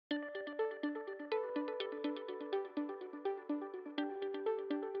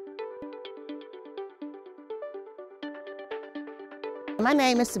My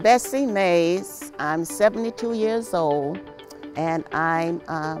name is Bessie Mays. I'm 72 years old and I'm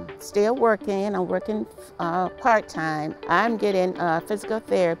still working. I'm working part-time. I'm getting physical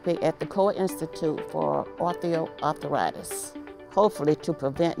therapy at the Core Institute for Arthritis, hopefully to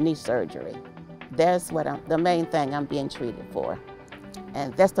prevent knee surgery. That's what the main thing I'm being treated for.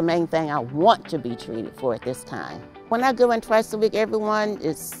 And that's the main thing I want to be treated for at this time. When I go in twice a week, everyone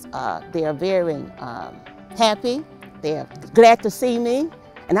is, they are very happy. They're glad to see me,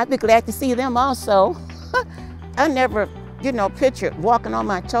 and I'd be glad to see them also. I never, pictured walking on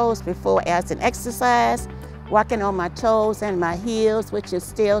my toes before as an exercise, walking on my toes and my heels, which is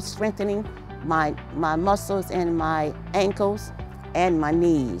still strengthening my muscles and my ankles and my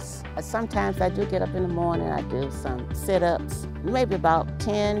knees. Sometimes I do get up in the morning, I do some sit-ups, maybe about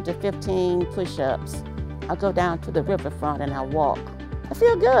 10 to 15 push-ups. I go down to the riverfront and I walk. I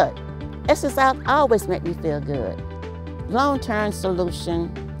feel good. Exercise always makes me feel good. Long-term solution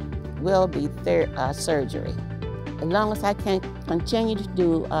will be surgery. As long as I can continue to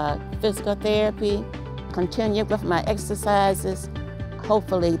do physical therapy, continue with my exercises,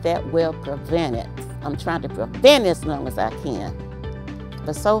 hopefully that will prevent it. I'm trying to prevent it as long as I can.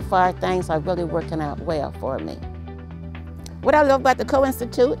 But so far, things are really working out well for me. What I love about the Core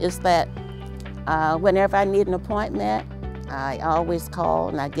Institute is that whenever I need an appointment, I always call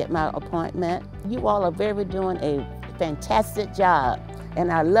and I get my appointment. You all are doing a fantastic job,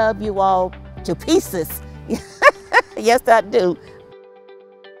 and I love you all to pieces. Yes, I do.